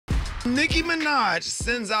Nicki Minaj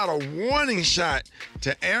sends out a warning shot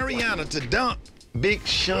to Ariana to dump Big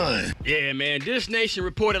Sean. Yeah, man. This Nation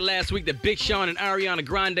reported last week that Big Sean and Ariana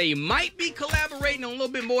Grande might be collaborating on a little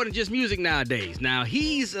bit more than just music nowadays. Now,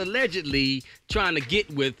 he's allegedly trying to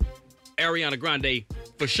get with Ariana Grande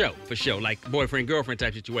for show, like boyfriend-girlfriend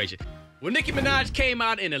type situation. Well, Nicki Minaj came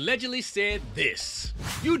out and allegedly said this: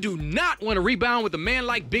 "You do not want to rebound with a man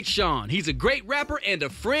like Big Sean. He's a great rapper and a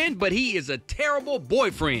friend, but he is a terrible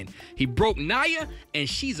boyfriend. He broke Naya, and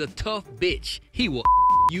she's a tough bitch. He will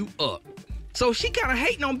you up." So she kind of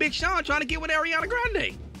hating on Big Sean, trying to get with Ariana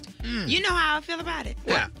Grande. You know how I feel about it?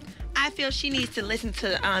 Yeah. I feel she needs to listen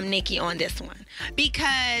to Nicki on this one,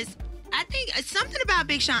 because I think something about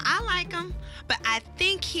Big Sean. I like him, but I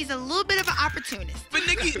think he's a little bit of an opportunist. But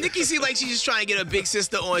Nicki seemed like she's just trying to get her big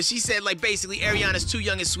sister on. She said, like, basically, Ariana's too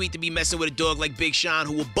young and sweet to be messing with a dog like Big Sean,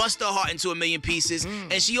 who will bust her heart into a million pieces.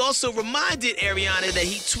 And she also reminded Ariana that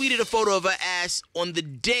he tweeted a photo of her ass on the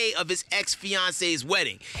day of his ex-fiance's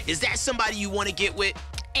wedding. Is that somebody you want to get with?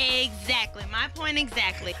 Exactly. My point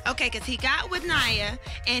exactly. Okay, because he got with Naya,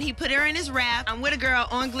 and he put her in his rap. I'm with a girl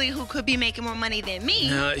on Glee who could be making more money than me.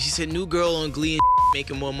 She said, new girl on Glee and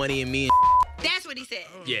making more money than me. That's what he said.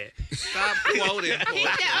 Yeah. Stop quoting. He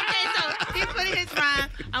said, okay, so he put in his rhyme.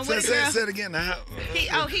 I'm with a girl. Say it again now. He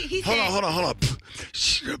said. Hold on. Hold on.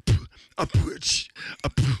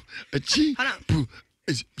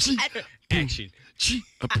 Action.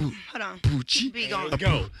 Hold on. Be gone.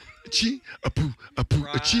 Go. I'm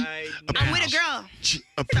with a girl.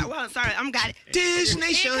 Well, sorry, I'm got it. Dish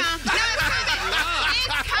Nation. It's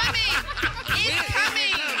coming.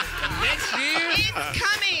 Next year. It's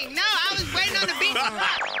coming. No, I was waiting on the beat.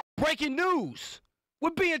 Breaking news.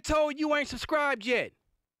 We're being told you ain't subscribed yet.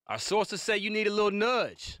 Our sources say you need a little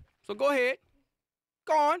nudge. So go ahead.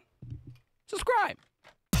 Go on. Subscribe.